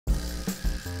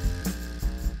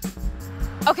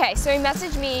Okay, so he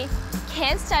messaged me,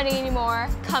 can't study anymore,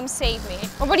 come save me.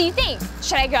 Well, what do you think?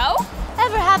 Should I go?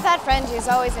 Ever have that friend who's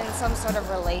always in some sort of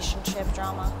relationship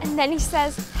drama? And then he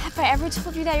says, have I ever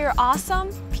told you that you're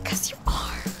awesome? Because you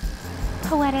are.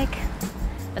 Poetic.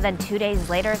 But then 2 days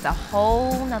later, it's a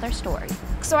whole nother story.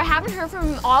 So I haven't heard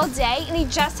from him all day, and he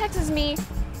just texts me,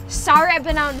 sorry I've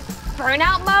been on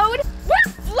burnout mode. What a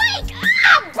flake!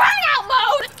 Burnout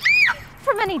mode!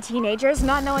 For many teenagers,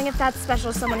 not knowing if that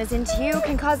special someone is into you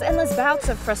can cause endless bouts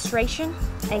of frustration,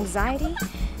 anxiety,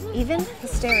 even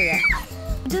hysteria.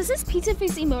 Does this pizza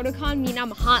face emoticon mean I'm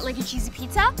hot like a cheesy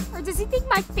pizza? Or does he think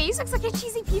my face looks like a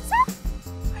cheesy pizza?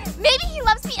 Maybe he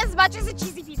loves me as much as a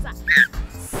cheesy pizza.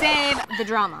 Save the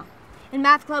drama. In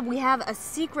Math Club, we have a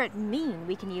secret meme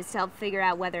we can use to help figure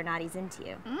out whether or not he's into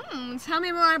you. Tell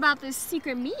me more about this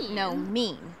secret meme. No,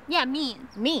 mean. Yeah, mean.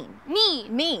 Mean.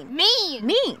 Mean. Mean. Mean.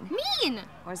 Mean. Mean.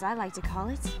 Or as I like to call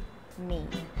it, mean.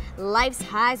 Life's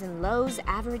highs and lows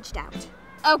averaged out.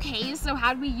 Okay, so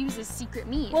how do we use this secret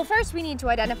meme? Well, first we need to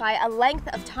identify a length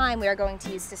of time we are going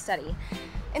to use to study.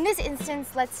 In this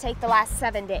instance, let's take the last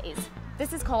 7 days.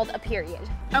 This is called a period.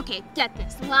 Okay, get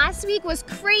this. Last week was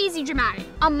crazy dramatic.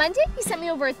 On Monday, he sent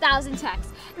me over 1,000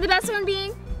 texts. The best one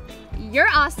being, you're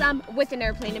awesome, with an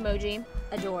airplane emoji.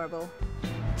 Adorable.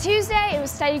 Tuesday, it was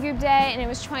study group day, and it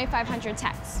was 2,500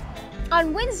 texts.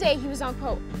 On Wednesday, he was on,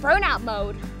 quote, burnout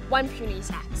mode, 1 puny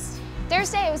text.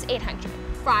 Thursday, it was 800.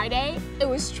 Friday, it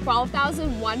was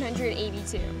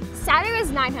 12,182. Saturday was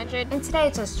 900, and today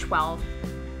it's just 12.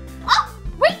 Oh,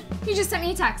 wait, he just sent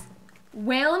me a text.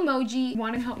 Whale emoji,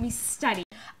 want to help me study.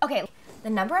 Okay, the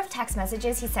number of text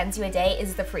messages he sends you a day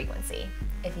is the frequency.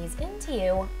 If he's into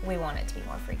you, we want it to be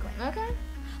more frequent. Okay.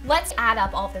 Let's add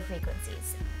up all of the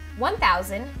frequencies.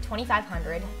 1,000,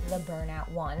 2,500, the burnout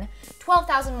one,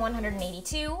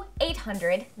 12,182,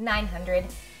 800, 900,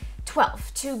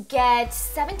 12 to get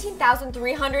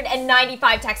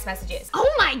 17,395 text messages.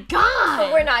 Oh my God!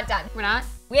 But we're not done. We're not?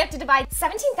 We have to divide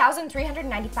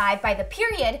 17,395 by the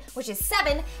period, which is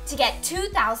 7, to get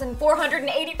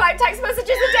 2,485 text messages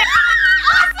a day.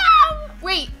 Awesome!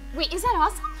 Wait, is that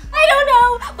awesome? I don't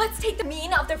know. Let's take the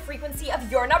mean of the frequency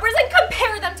of your numbers and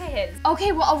compare them to his.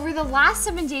 Okay, well, over the last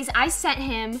 7 days, I sent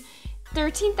him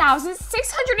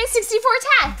 13,664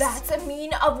 texts. That's a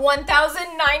mean of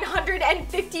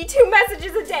 1,952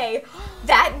 messages a day.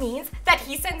 That means that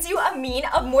he sends you a mean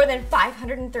of more than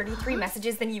 533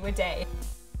 messages than you a day.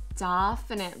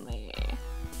 Definitely.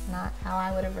 Not how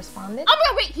I would have responded. Oh my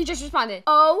God, wait, he just responded.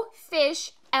 Oh,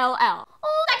 fish, LL.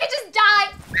 Oh, I could just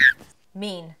die.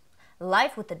 Mean.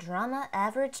 Life with the drama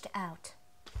averaged out.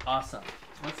 Awesome.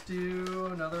 Let's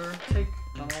do another take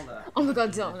on all that. Oh my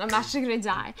God, Dylan, I'm actually gonna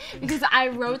die. Because I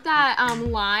wrote that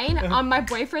line on my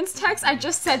boyfriend's text. I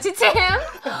just sent it to him.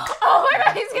 Oh my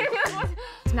God, he's gonna be like, what?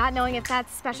 Not knowing if that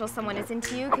special someone is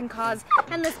into you can cause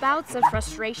endless bouts of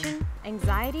frustration,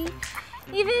 anxiety,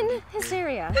 even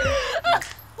hysteria. Do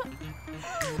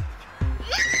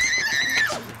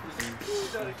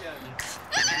that again.